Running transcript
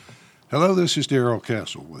Hello, this is Darrell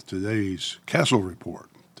Castle with today's Castle Report.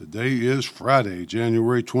 Today is Friday,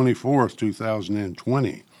 January 24th,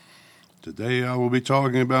 2020. Today I will be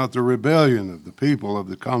talking about the rebellion of the people of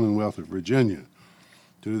the Commonwealth of Virginia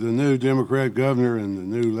to the new Democrat governor and the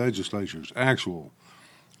new legislature's actual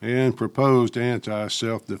and proposed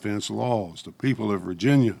anti-self-defense laws. The people of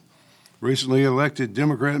Virginia recently elected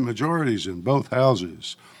Democrat majorities in both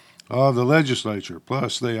houses of the legislature,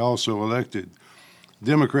 plus they also elected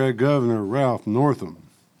Democrat Governor Ralph Northam.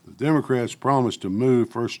 The Democrats promised to move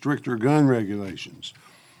for stricter gun regulations,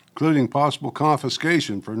 including possible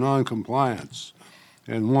confiscation for noncompliance,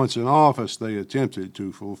 and once in office they attempted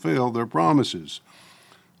to fulfill their promises.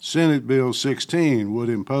 Senate Bill 16 would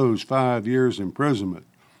impose 5 years imprisonment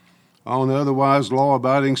on otherwise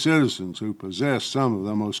law-abiding citizens who possess some of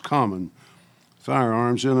the most common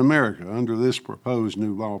firearms in America. Under this proposed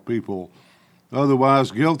new law, people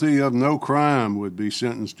otherwise guilty of no crime would be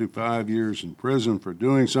sentenced to 5 years in prison for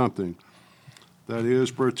doing something that is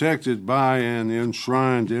protected by and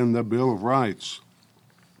enshrined in the Bill of Rights.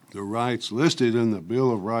 The rights listed in the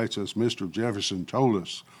Bill of Rights, as Mr. Jefferson told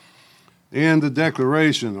us, and the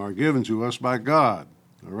Declaration are given to us by God.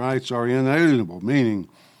 The rights are inalienable, meaning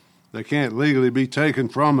they can't legally be taken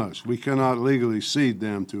from us. We cannot legally cede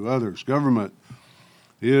them to others. Government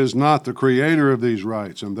is not the creator of these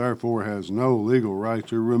rights and therefore has no legal right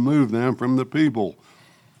to remove them from the people.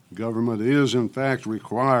 Government is, in fact,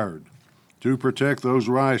 required to protect those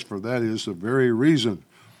rights, for that is the very reason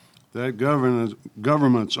that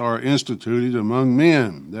governments are instituted among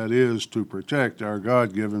men, that is, to protect our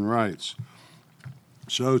God-given rights.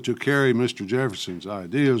 So to carry Mr. Jefferson's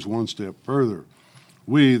ideas one step further,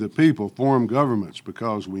 we, the people, form governments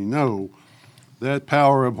because we know that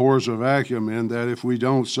power abhors a vacuum, and that if we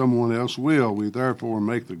don't, someone else will. We therefore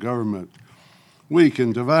make the government weak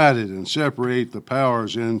and divide it and separate the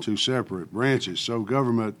powers into separate branches, so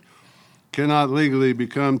government cannot legally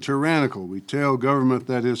become tyrannical. We tell government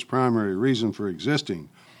that its primary reason for existing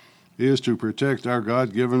is to protect our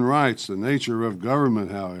God-given rights. The nature of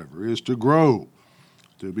government, however, is to grow,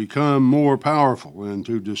 to become more powerful, and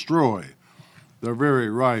to destroy the very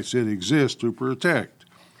rights it exists to protect.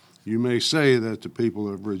 You may say that the people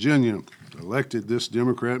of Virginia elected this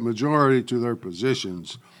Democrat majority to their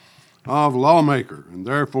positions of lawmaker, and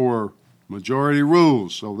therefore majority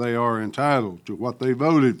rules, so they are entitled to what they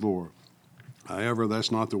voted for. However,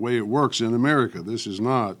 that's not the way it works in America. This is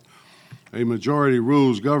not a majority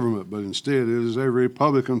rules government, but instead it is a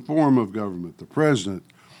Republican form of government. The president,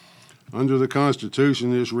 under the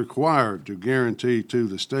Constitution, is required to guarantee to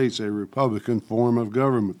the states a Republican form of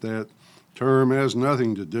government. That term has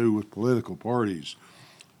nothing to do with political parties,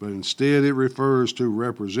 but instead it refers to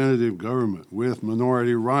representative government with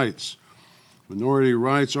minority rights. Minority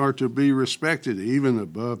rights are to be respected even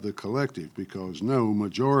above the collective, because no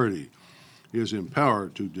majority is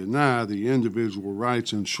empowered to deny the individual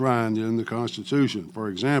rights enshrined in the Constitution. For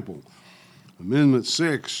example, Amendment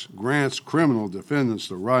 6 grants criminal defendants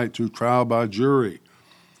the right to trial by jury,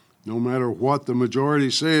 no matter what the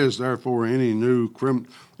majority says. Therefore, any new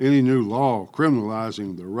law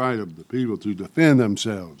criminalizing the right of the people to defend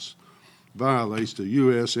themselves violates the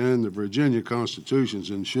U.S. and the Virginia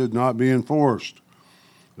Constitutions and should not be enforced.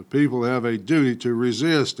 The people have a duty to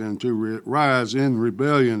resist and to rise in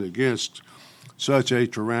rebellion against such a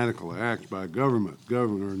tyrannical act by government.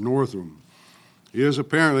 Governor Northam is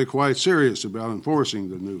apparently quite serious about enforcing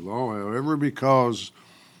the new law, however, because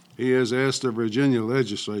he has asked the Virginia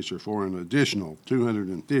Legislature for an additional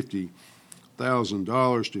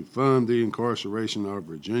 $250,000 to fund the incarceration of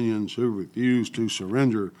Virginians who refuse to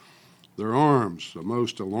surrender their arms. The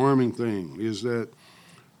most alarming thing is that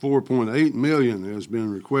 $4.8 million has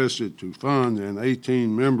been requested to fund an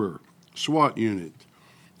 18-member SWAT unit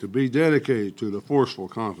to be dedicated to the forceful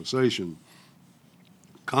confiscation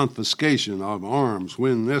of arms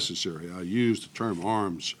when necessary. I use the term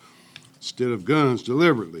arms instead of guns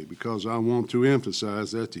deliberately because I want to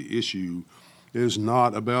emphasize that the issue is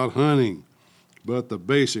not about hunting, but the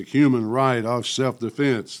basic human right of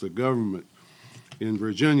self-defense. The government in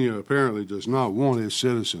Virginia apparently does not want its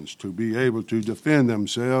citizens to be able to defend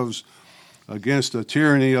themselves against the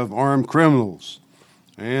tyranny of armed criminals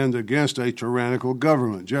and against a tyrannical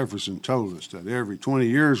government. Jefferson told us that every 20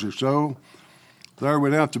 years or so, there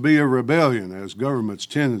would have to be a rebellion, as government's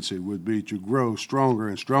tendency would be to grow stronger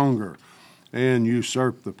and stronger and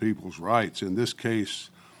usurp the people's rights. In this case,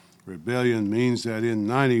 rebellion means that in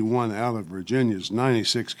 91 out of Virginia's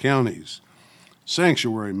 96 counties,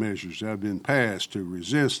 sanctuary measures have been passed to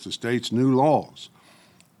resist the state's new laws.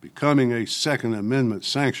 Becoming a Second Amendment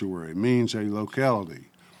sanctuary means a locality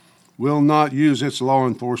will not use its law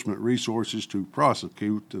enforcement resources to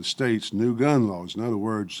prosecute the state's new gun laws. In other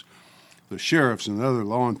words, the sheriffs and other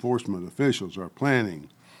law enforcement officials are planning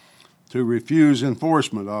to refuse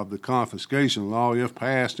enforcement of the confiscation law if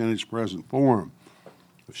passed in its present form.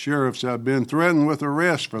 The sheriffs have been threatened with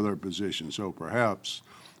arrest for their position, so perhaps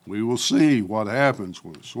we will see what happens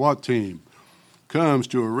when a SWAT team comes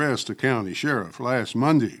to arrest the county sheriff. Last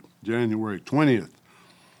Monday, January 20th,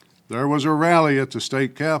 there was a rally at the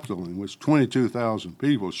state capitol in which 22,000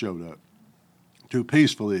 people showed up to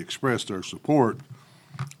peacefully express their support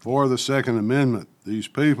for the Second Amendment. These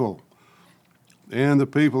people and the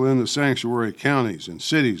people in the sanctuary counties and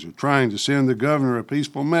cities are trying to send the governor a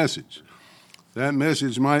peaceful message. That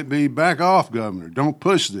message might be, back off, Governor. Don't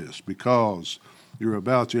push this because you're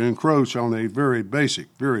about to encroach on a very basic,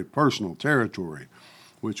 very personal territory,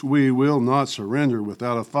 which we will not surrender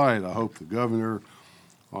without a fight. I hope the governor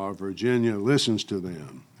of Virginia listens to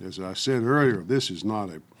them. As I said earlier, this is not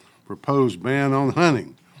a proposed ban on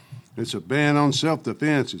hunting. It's a ban on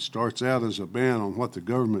self-defense. It starts out as a ban on what the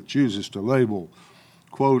government chooses to label,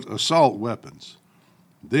 quote, assault weapons,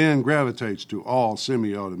 then gravitates to all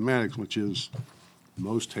semi-automatics, which is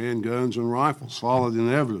most handguns and rifles, followed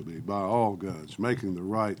inevitably by all guns, making the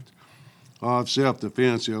right of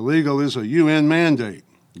self-defense illegal is a UN mandate.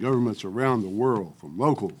 Governments around the world, from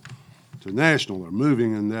local to national, are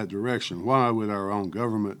moving in that direction. Why would our own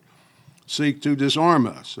government seek to disarm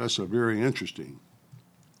us? That's a very interesting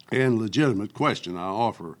and legitimate question. I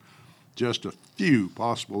offer just a few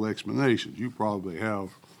possible explanations. You probably have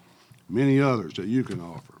many others that you can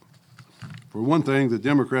offer. For one thing, the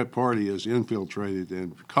Democrat Party is infiltrated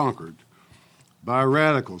and conquered by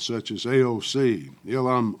radicals such as AOC,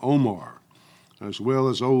 Ilham Omar, as well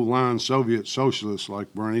as old-line Soviet socialists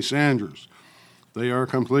like Bernie Sanders. They are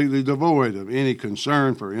completely devoid of any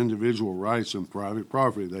concern for individual rights and private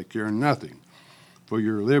property. They care nothing for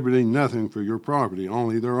your liberty, nothing for your property,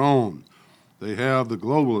 only their own. They have the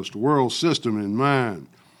globalist world system in mind,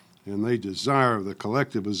 and they desire the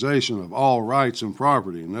collectivization of all rights and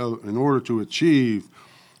property. In order to achieve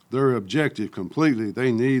their objective completely,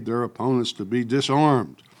 they need their opponents to be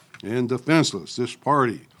disarmed and defenseless. This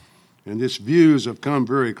party and its views have come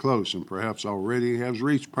very close and perhaps already has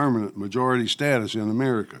reached permanent majority status in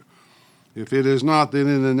America. If it is not, then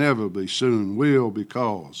it inevitably soon will,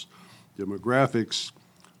 because demographics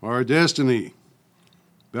are destiny.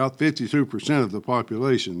 About 52% of the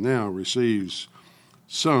population now receives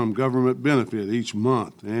some government benefit each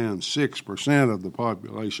month, and 6% of the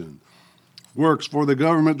population works for the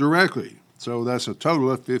government directly. So that's a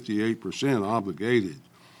total of 58% obligated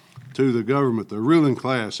to the government. The ruling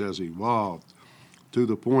class has evolved to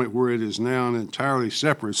the point where it is now an entirely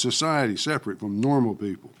separate society, separate from normal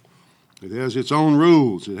people. It has its own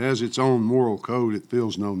rules. It has its own moral code. It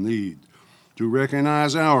feels no need to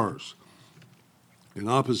recognize ours. In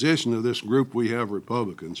opposition to this group, we have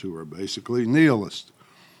Republicans who are basically nihilists,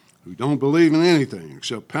 who don't believe in anything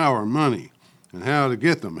except power, money, and how to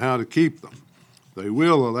get them, how to keep them. They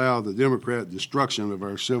will allow the Democrat destruction of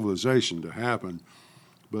our civilization to happen,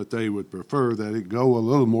 but they would prefer that it go a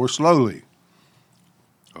little more slowly.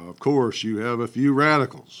 Of course, you have a few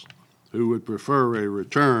radicals who would prefer a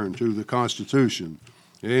return to the Constitution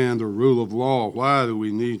and the rule of law. Why do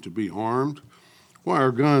we need to be armed? Why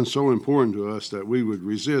are guns so important to us that we would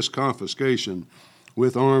resist confiscation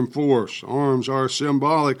with armed force? Arms are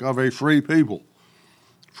symbolic of a free people.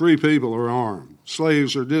 Free people are armed.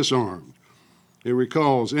 Slaves are disarmed. It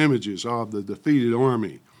recalls images of the defeated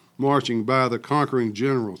army marching by the conquering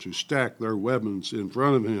general to stack their weapons in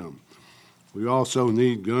front of him. We also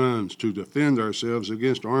need guns to defend ourselves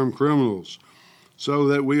against armed criminals so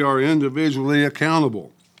that we are individually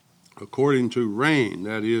accountable. According to RAIN,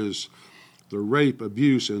 that is the Rape,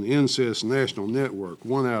 Abuse, and Incest National Network,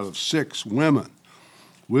 1 out of 6 women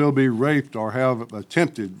will be raped or have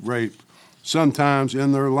attempted rape sometimes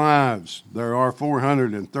in their lives. There are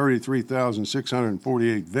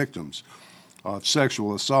 433,648 victims of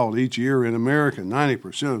sexual assault each year in America.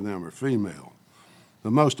 90% of them are female.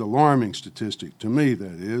 The most alarming statistic, to me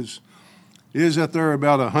that is that there are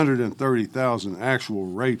about 130,000 actual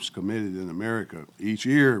rapes committed in America each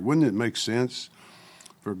year. Wouldn't it make sense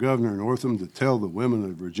for Governor Northam to tell the women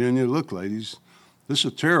of Virginia, look, ladies, this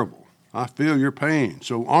is terrible. I feel your pain.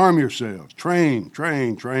 So arm yourselves. Train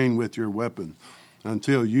with your weapon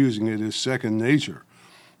until using it is second nature.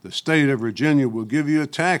 The state of Virginia will give you a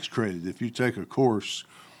tax credit if you take a course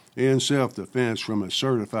in self-defense from a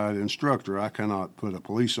certified instructor. I cannot put a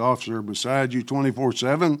police officer beside you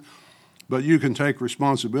 24/7, but you can take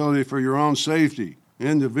responsibility for your own safety,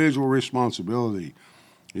 individual responsibility,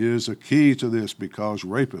 is a key to this because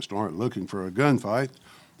rapists aren't looking for a gunfight.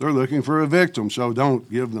 They're looking for a victim, so don't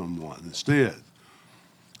give them one.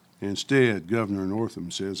 Instead, Governor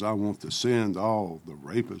Northam says, I want to send all the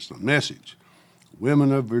rapists a message.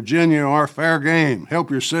 Women of Virginia are fair game.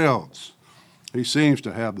 Help yourselves. He seems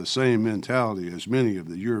to have the same mentality as many of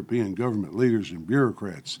the European government leaders and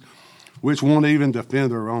bureaucrats, which won't even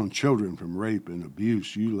defend their own children from rape and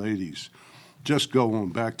abuse. You ladies, just go on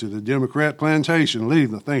back to the Democrat plantation.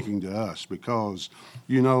 Leave the thinking to us because,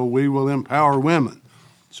 we will empower women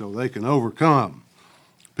so they can overcome.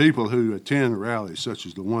 People who attend rallies such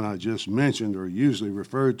as the one I just mentioned are usually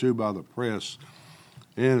referred to by the press,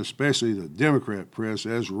 and especially the Democrat press,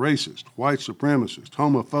 as racist, white supremacist,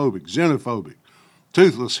 homophobic, xenophobic,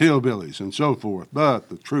 toothless hillbillies, and so forth. But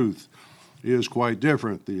the truth is quite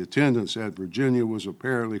different. The attendance at Virginia was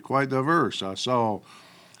apparently quite diverse. I saw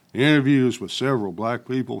interviews with several black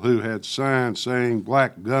people who had signs saying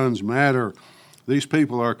Black Guns Matter. These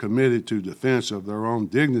people are committed to defense of their own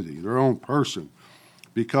dignity, their own person,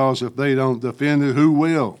 because if they don't defend it, who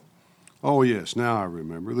will? Oh, yes, now I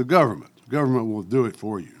remember. The government. The government will do it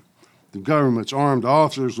for you. The government's armed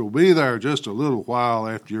officers will be there just a little while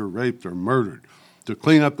after you're raped or murdered to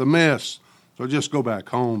clean up the mess. So just go back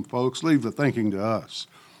home, folks. Leave the thinking to us.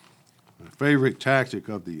 My favorite tactic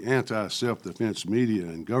of the anti-self-defense media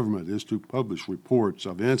and government is to publish reports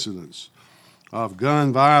of incidents of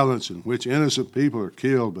gun violence in which innocent people are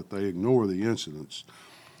killed, but they ignore the incidents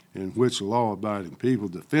in which law-abiding people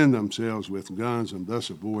defend themselves with guns and thus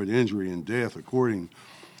avoid injury and death, according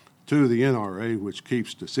to the NRA, which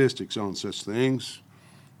keeps statistics on such things.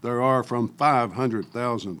 There are from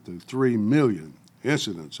 500,000 to 3 million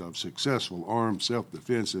incidents of successful armed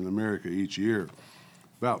self-defense in America each year,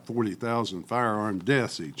 about 40,000 firearm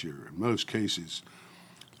deaths each year. In most cases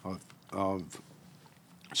of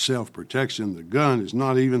self-protection, the gun is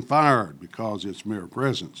not even fired because its mere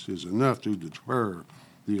presence is enough to deter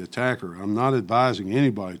the attacker. I'm not advising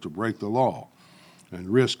anybody to break the law and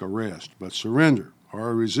risk arrest, but surrender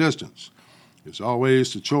or resistance is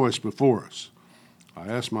always the choice before us. I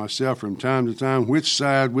ask myself from time to time, which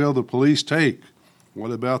side will the police take?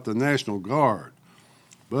 What about the National Guard?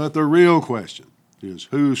 But the real question is,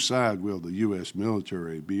 whose side will the U.S.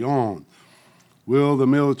 military be on? Will the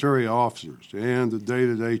military officers and the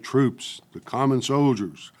day-to-day troops, the common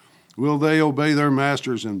soldiers, will they obey their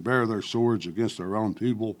masters and bear their swords against their own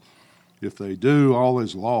people? If they do, all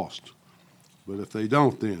is lost. But if they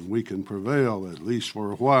don't, then we can prevail, at least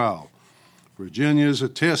for a while. Virginia is a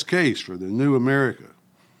test case for the new America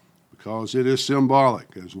because it is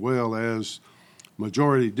symbolic as well as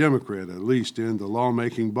majority Democrat, at least in the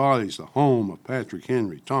lawmaking bodies, the home of Patrick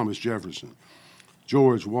Henry, Thomas Jefferson,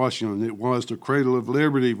 George Washington. It was the cradle of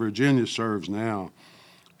liberty. Virginia serves now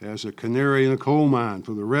as a canary in a coal mine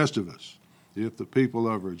for the rest of us. If the people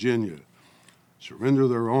of Virginia surrender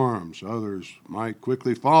their arms, others might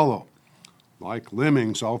quickly follow, like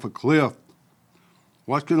lemmings off a cliff.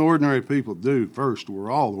 What can ordinary people do? First,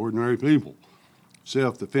 we're all ordinary people.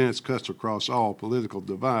 Self-defense cuts across all political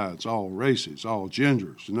divides, all races, all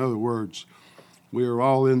genders. In other words, we are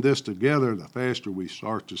all in this together. The faster we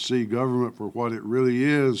start to see government for what it really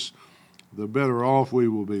is, the better off we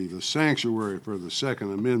will be. The sanctuary for the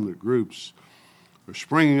Second Amendment groups are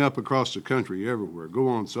springing up across the country everywhere. Go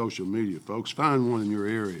on social media, folks. Find one in your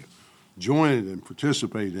area. Join it and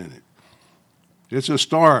participate in it. It's a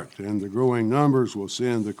start, and the growing numbers will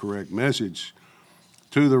send the correct message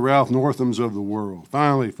to the Ralph Northams of the world.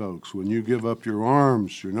 Finally, folks, when you give up your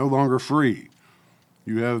arms, you're no longer free.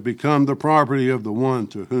 You have become the property of the one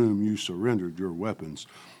to whom you surrendered your weapons.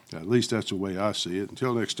 At least that's the way I see it.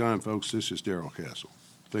 Until next time, folks, this is Darrell Castle.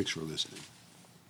 Thanks for listening.